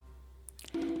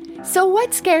So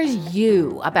what scares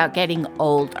you about getting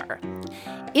older?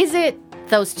 Is it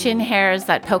those chin hairs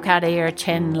that poke out of your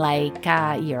chin like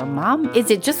your mom? Is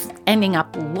it just ending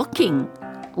up looking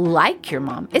like your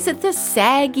mom? Is it the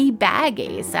saggy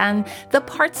baggies and the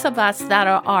parts of us that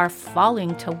are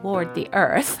falling toward the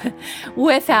earth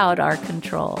without our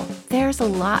control? There's a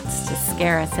lot to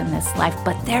scare us in this life,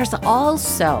 but there's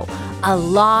also a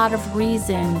lot of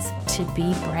reasons to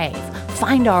be brave.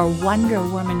 Find our Wonder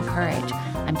Woman courage.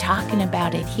 I'm talking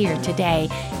about it here today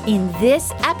in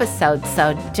this episode,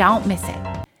 so don't miss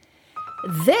it.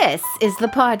 This is the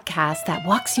podcast that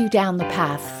walks you down the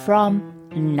path from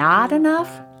not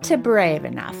enough to brave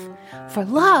enough. For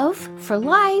love, for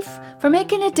life, for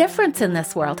making a difference in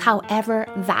this world, however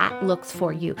that looks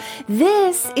for you.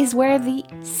 This is where the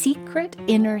secret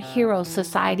inner hero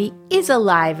society is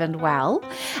alive and well,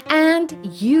 and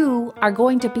you are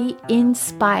going to be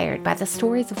inspired by the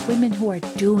stories of women who are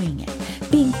doing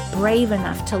it, being brave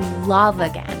enough to love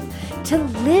again, to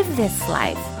live this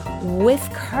life with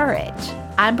courage.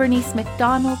 I'm Bernice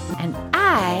McDonald, and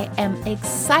I am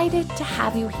excited to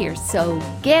have you here. So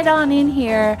get on in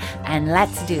here and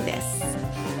let's do this.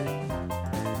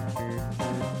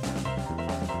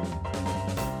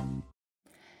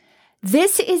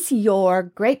 This is your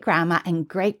great-grandma and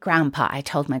great-grandpa, I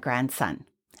told my grandson,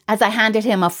 as I handed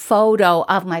him a photo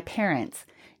of my parents.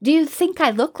 Do you think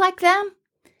I look like them?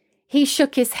 He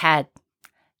shook his head.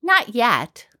 Not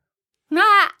yet.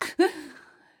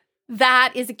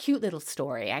 That is a cute little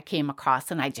story I came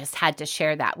across, and I just had to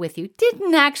share that with you.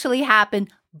 Didn't actually happen,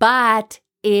 but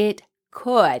it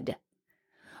could.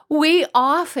 We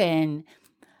often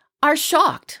are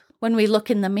shocked when we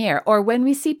look in the mirror or when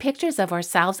we see pictures of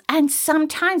ourselves, and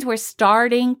sometimes we're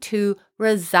starting to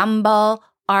resemble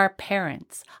our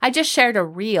parents. I just shared a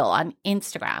reel on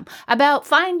Instagram about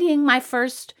finding my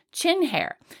first chin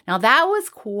hair. Now, that was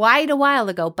quite a while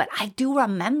ago, but I do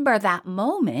remember that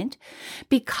moment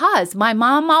because my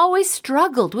mom always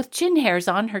struggled with chin hairs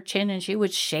on her chin and she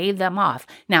would shave them off.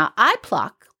 Now, I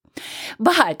pluck,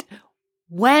 but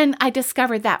when I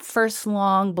discovered that first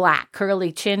long black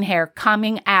curly chin hair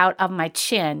coming out of my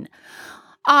chin,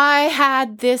 I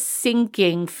had this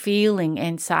sinking feeling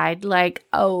inside like,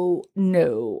 oh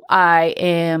no, I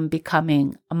am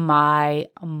becoming my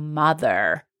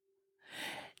mother.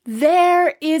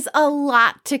 There is a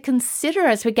lot to consider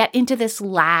as we get into this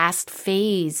last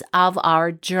phase of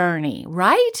our journey,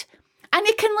 right? And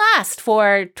it can last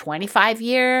for 25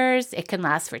 years. It can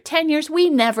last for 10 years. We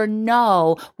never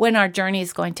know when our journey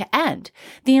is going to end.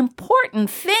 The important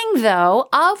thing, though,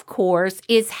 of course,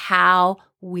 is how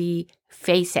we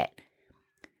face it.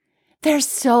 There's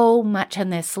so much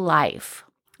in this life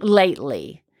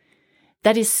lately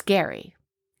that is scary.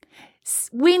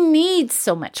 We need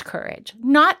so much courage,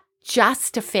 not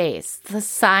just to face the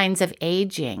signs of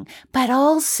aging, but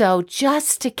also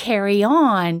just to carry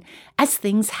on as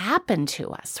things happen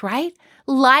to us, right?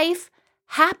 Life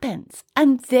happens,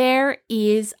 and there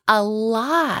is a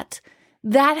lot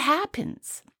that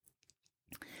happens.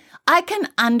 I can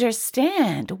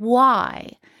understand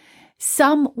why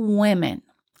some women,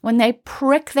 when they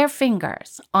prick their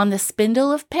fingers on the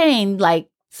spindle of pain, like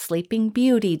Sleeping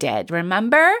Beauty did,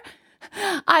 remember?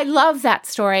 I love that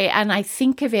story, and I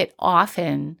think of it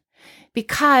often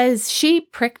because she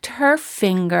pricked her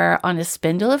finger on a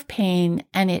spindle of pain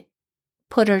and it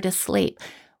put her to sleep.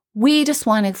 We just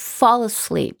want to fall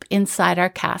asleep inside our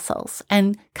castles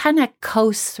and kind of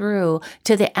coast through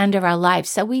to the end of our lives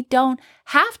so we don't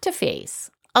have to face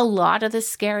a lot of the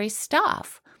scary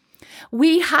stuff.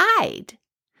 We hide.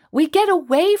 We get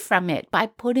away from it by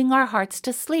putting our hearts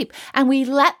to sleep, and we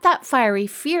let that fiery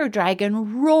fear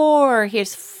dragon roar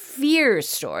his fear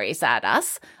stories at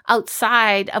us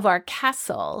outside of our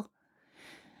castle,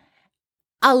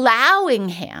 allowing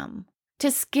him to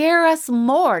scare us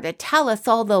more, to tell us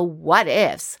all the what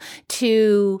ifs,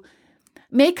 to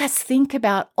make us think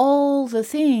about all the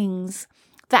things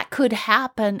that could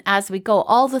happen as we go,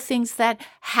 all the things that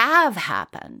have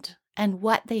happened and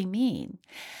what they mean.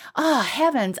 Oh,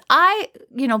 heavens.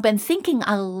 Been thinking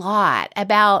a lot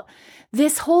about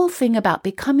this whole thing about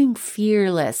becoming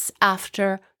fearless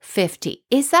after 50.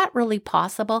 Is that really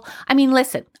possible? I mean,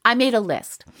 listen, I made a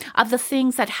list of the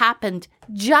things that happened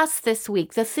just this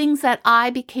week, the things that I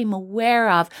became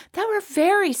aware of that were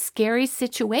very scary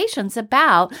situations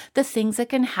about the things that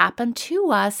can happen to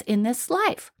us in this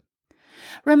life.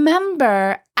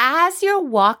 Remember, as you're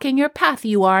walking your path,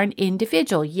 you are an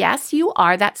individual. Yes, you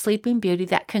are that Sleeping Beauty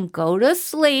that can go to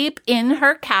sleep in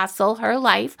her castle, her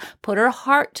life, put her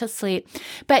heart to sleep.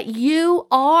 But you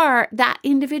are that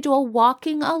individual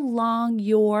walking along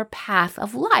your path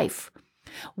of life.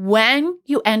 When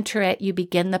you enter it, you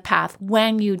begin the path.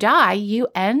 When you die, you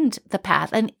end the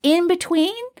path. And in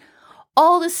between,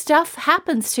 all the stuff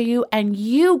happens to you and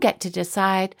you get to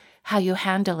decide how you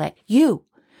handle it. You,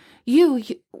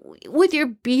 with your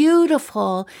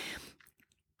beautiful,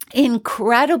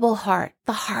 incredible heart,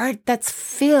 the heart that's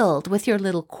filled with your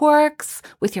little quirks,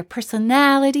 with your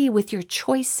personality, with your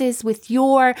choices, with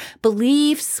your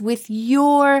beliefs, with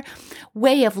your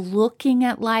way of looking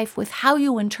at life, with how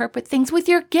you interpret things, with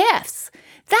your gifts.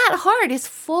 That heart is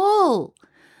full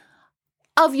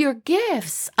of your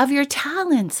gifts, of your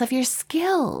talents, of your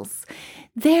skills.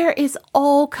 There is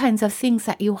all kinds of things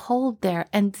that you hold there,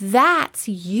 and that's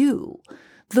you.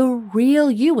 The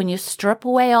real you. When you strip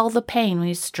away all the pain, when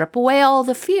you strip away all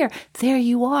the fear, there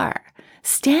you are,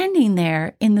 standing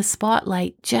there in the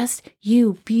spotlight, just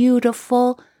you,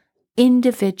 beautiful,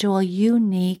 individual,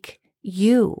 unique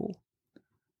you.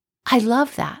 I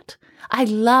love that. I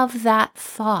love that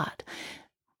thought.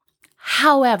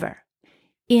 However,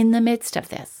 in the midst of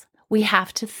this, we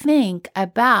have to think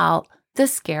about the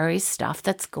scary stuff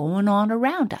that's going on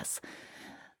around us.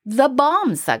 The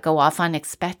bombs that go off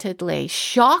unexpectedly,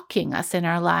 shocking us in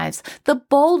our lives. The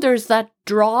boulders that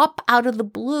drop out of the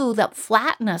blue that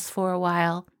flatten us for a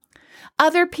while.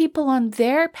 Other people on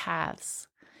their paths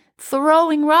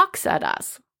throwing rocks at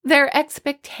us. Their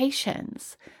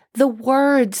expectations. The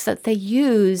words that they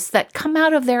use that come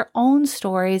out of their own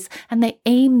stories and they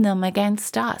aim them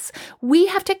against us. We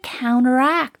have to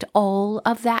counteract all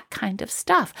of that kind of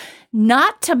stuff.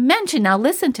 Not to mention, now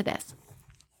listen to this.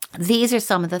 These are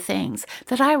some of the things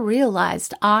that I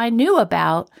realized I knew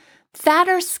about that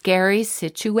are scary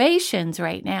situations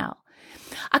right now.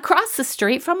 Across the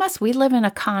street from us, we live in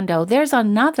a condo. There's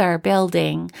another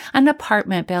building, an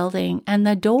apartment building, and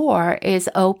the door is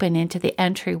open into the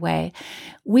entryway.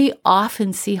 We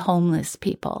often see homeless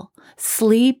people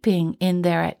sleeping in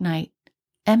there at night.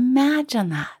 Imagine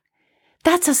that.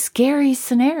 That's a scary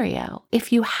scenario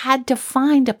if you had to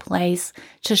find a place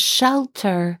to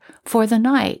shelter for the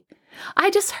night.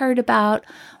 I just heard about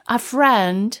a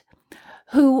friend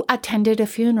who attended a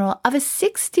funeral of a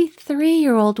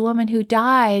 63-year-old woman who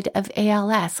died of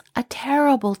ALS, a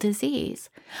terrible disease.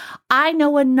 I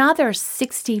know another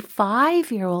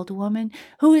 65-year-old woman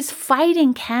who is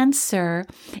fighting cancer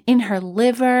in her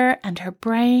liver and her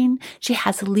brain. She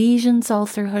has lesions all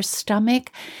through her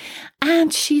stomach,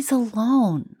 and she's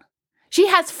alone. She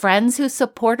has friends who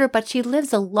support her, but she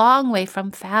lives a long way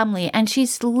from family, and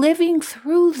she's living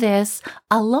through this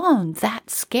alone.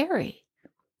 That's scary.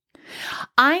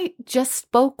 I just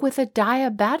spoke with a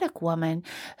diabetic woman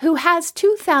who has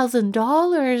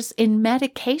 $2,000 in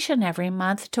medication every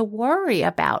month to worry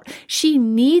about. She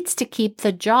needs to keep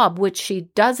the job, which she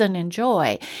doesn't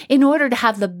enjoy, in order to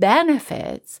have the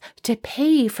benefits to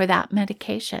pay for that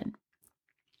medication.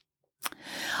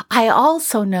 I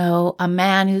also know a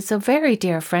man who's a very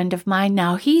dear friend of mine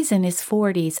now. He's in his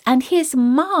 40s, and his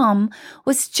mom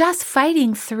was just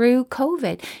fighting through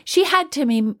COVID. She had to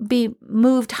be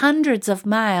moved hundreds of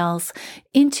miles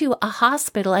into a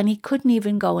hospital, and he couldn't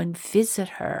even go and visit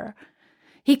her.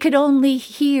 He could only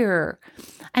hear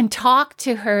and talk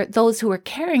to her, those who were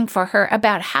caring for her,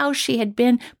 about how she had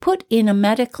been put in a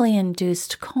medically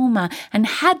induced coma and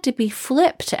had to be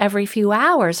flipped every few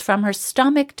hours from her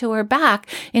stomach to her back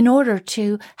in order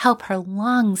to help her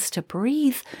lungs to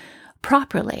breathe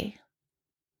properly.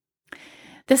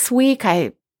 This week,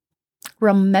 I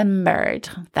remembered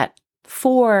that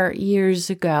 4 years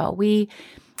ago,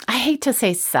 I hate to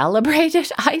say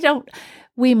celebrated,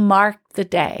 we marked the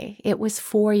day. It was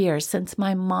 4 years since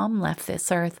my mom left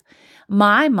this earth.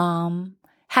 My mom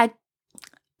had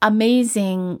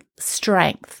amazing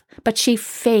strength, but she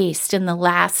faced in the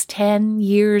last 10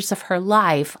 years of her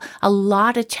life a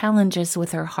lot of challenges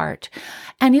with her heart.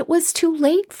 And it was too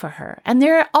late for her. And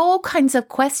there are all kinds of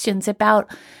questions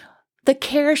about the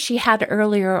care she had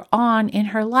earlier on in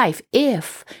her life.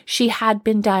 If she had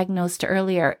been diagnosed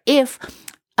earlier, if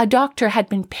a doctor had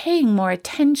been paying more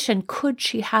attention, could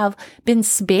she have been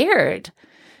spared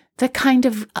the kind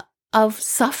of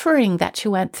suffering that she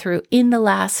went through in the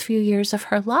last few years of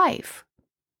her life?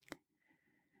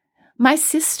 My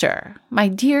sister, my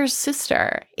dear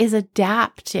sister, is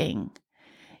adapting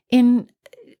to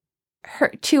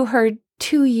her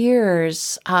 2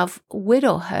 years of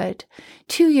widowhood.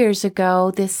 2 years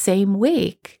ago, this same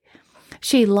week,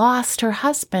 she lost her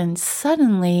husband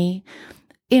suddenly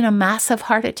in a massive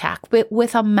heart attack,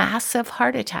 with a massive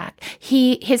heart attack.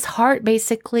 His heart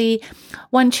basically,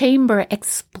 one chamber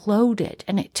exploded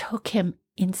and it took him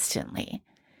instantly.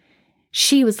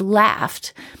 She was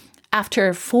left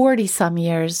after 40 some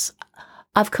years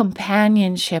of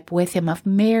companionship with him, of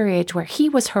marriage, where he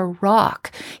was her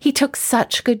rock. He took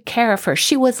such good care of her.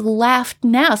 She was left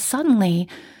now suddenly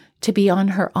to be on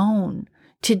her own,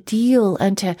 to deal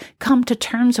and to come to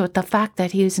terms with the fact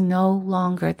that he is no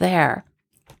longer there.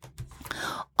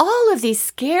 All of these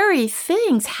scary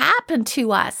things happen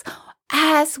to us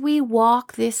as we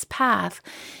walk this path.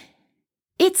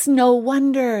 It's no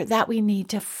wonder that we need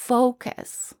to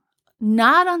focus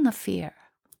not on the fear,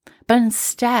 but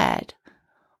instead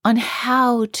on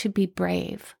how to be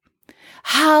brave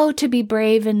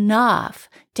enough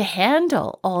to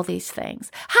handle all these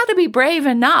things, how to be brave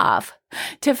enough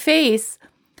to face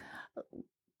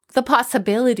the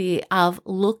possibility of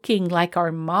looking like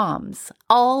our moms,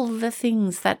 all the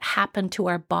things that happen to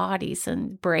our bodies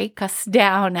and break us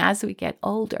down as we get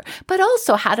older, but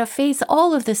also how to face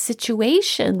all of the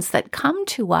situations that come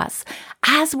to us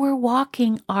as we're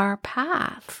walking our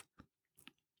path.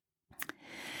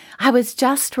 I was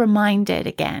just reminded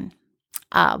again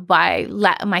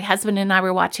my husband and I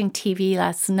were watching TV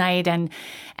last night,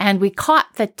 and we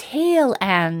caught the tail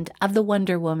end of the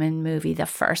Wonder Woman movie, the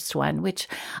first one, which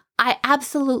I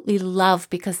absolutely love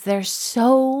because there's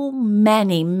so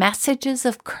many messages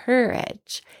of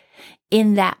courage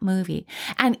in that movie.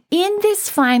 And in this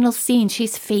final scene,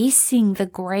 she's facing the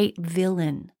great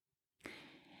villain,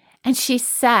 and she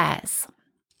says,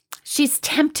 she's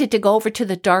tempted to go over to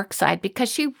the dark side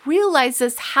because she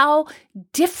realizes how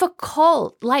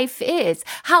difficult life is,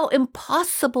 how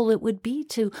impossible it would be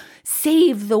to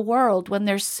save the world when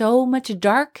there's so much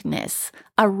darkness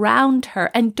around her,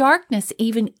 and darkness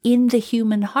even in the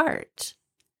human heart.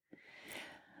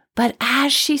 But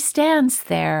as she stands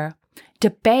there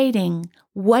debating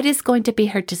what is going to be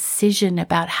her decision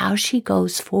about how she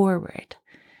goes forward,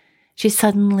 she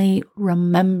suddenly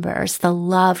remembers the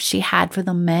love she had for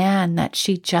the man that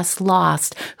she just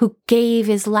lost, who gave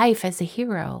his life as a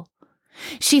hero.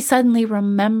 She suddenly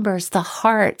remembers the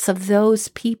hearts of those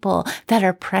people that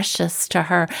are precious to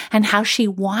her and how she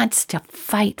wants to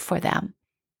fight for them.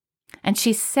 And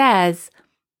she says,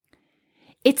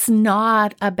 it's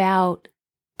not about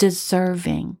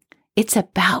deserving. It's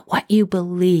about what you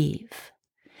believe.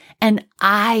 And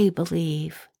I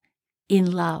believe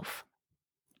in love.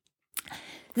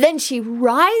 Then she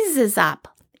rises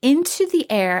up into the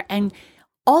air, and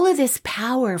all of this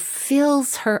power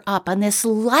fills her up, and this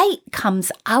light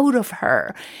comes out of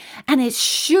her, and it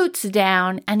shoots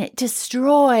down and it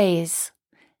destroys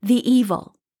the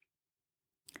evil.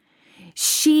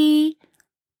 She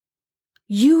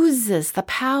uses the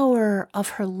power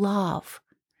of her love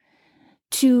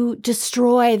to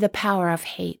destroy the power of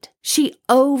hate. She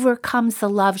overcomes the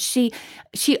love. She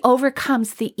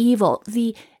overcomes the evil,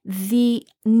 the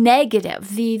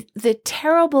negative, the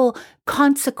terrible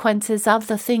consequences of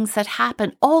the things that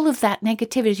happen, all of that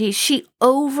negativity, she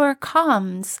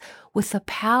overcomes with the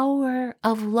power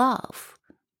of love.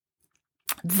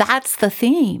 That's the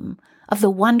theme of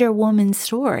the Wonder Woman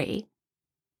story.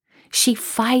 She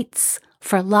fights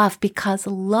for love because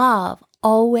love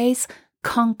always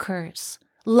conquers.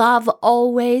 Love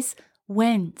always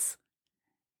wins.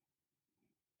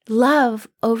 Love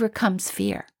overcomes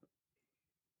fear.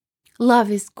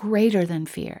 Love is greater than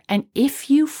fear. And if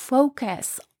you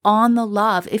focus on the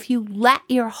love, if you let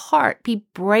your heart be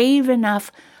brave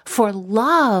enough for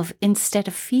love instead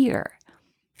of fear,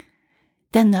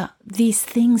 then these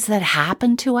things that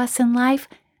happen to us in life,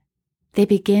 they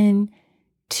begin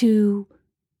to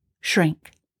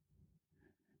shrink.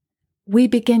 We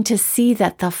begin to see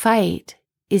that the fight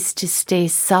is to stay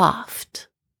soft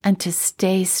and to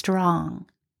stay strong.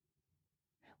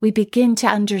 We begin to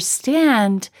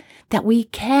understand that we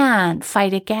can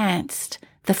fight against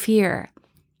the fear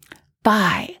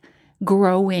by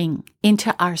growing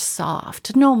into our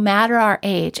soft, no matter our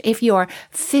age. If you're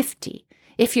 50,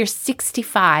 if you're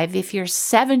 65, if you're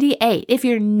 78, if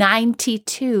you're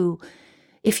 92,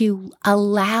 if you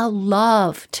allow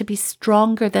love to be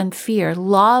stronger than fear,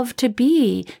 love to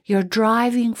be your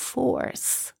driving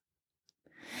force,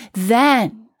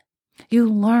 then you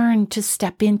learn to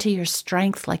step into your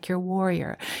strength like your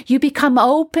warrior. You become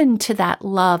open to that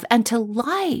love and to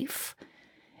life.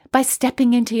 By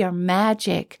stepping into your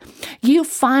magic, you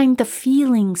find the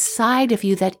feeling side of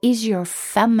you that is your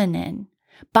feminine.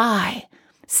 By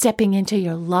stepping into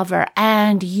your lover,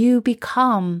 and you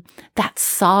become that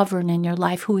sovereign in your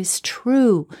life who is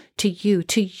true to you,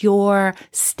 to your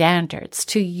standards,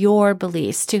 to your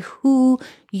beliefs, to who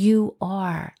you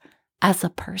are as a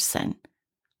person.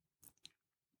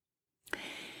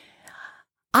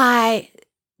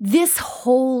 This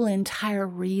whole entire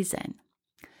reason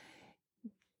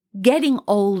getting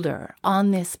older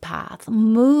on this path,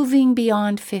 moving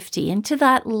beyond 50 into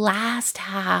that last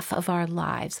half of our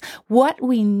lives, what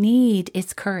we need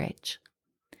is courage.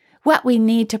 What we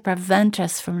need to prevent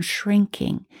us from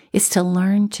shrinking is to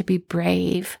learn to be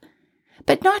brave.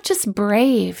 But not just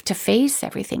brave to face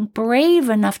everything, brave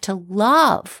enough to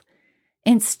love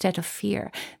instead of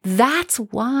fear. That's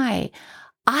why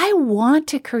I want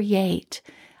to create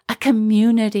a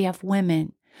community of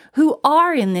women who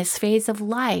are in this phase of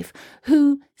life,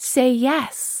 who say,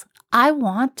 yes, I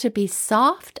want to be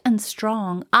soft and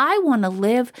strong. I want to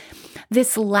live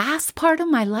this last part of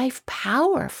my life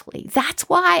powerfully. That's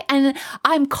why, and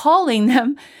I'm calling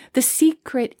them the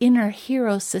Secret Inner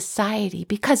Hero Society,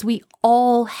 because we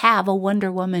all have a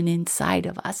Wonder Woman inside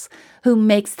of us who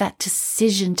makes that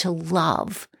decision to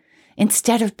love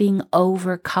instead of being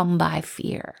overcome by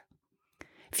fear.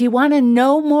 If you want to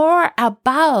know more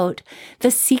about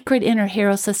the Secret Inner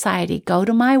Hero Society, go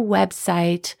to my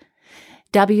website,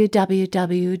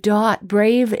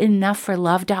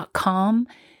 www.braveenough4love.com.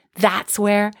 That's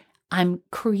where I'm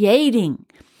creating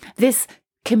this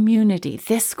community,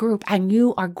 this group, and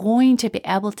you are going to be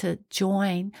able to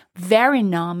join very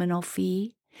nominal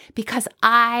fee, because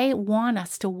I want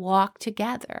us to walk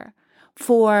together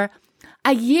for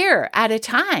a year at a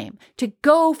time, to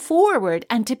go forward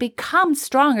and to become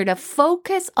stronger, to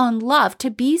focus on love, to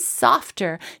be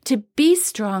softer, to be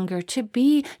stronger, to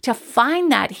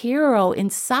find that hero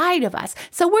inside of us.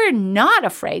 So we're not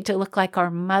afraid to look like our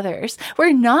mothers.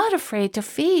 We're not afraid to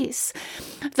face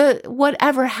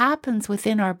whatever happens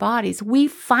within our bodies. We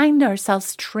find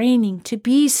ourselves training to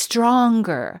be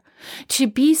stronger, to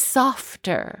be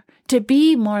softer, to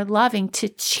be more loving, to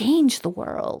change the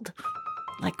world.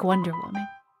 Like Wonder Woman.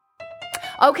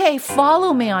 Okay,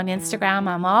 follow me on Instagram.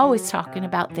 I'm always talking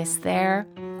about this there.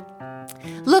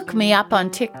 Look me up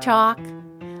on TikTok.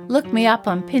 Look me up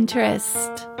on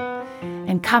Pinterest.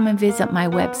 And come and visit my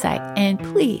website. And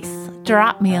please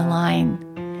drop me a line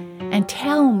and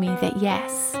tell me that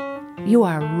yes, you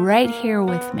are right here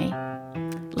with me.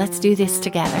 Let's do this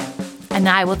together. And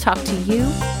I will talk to you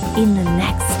in the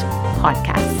next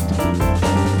podcast.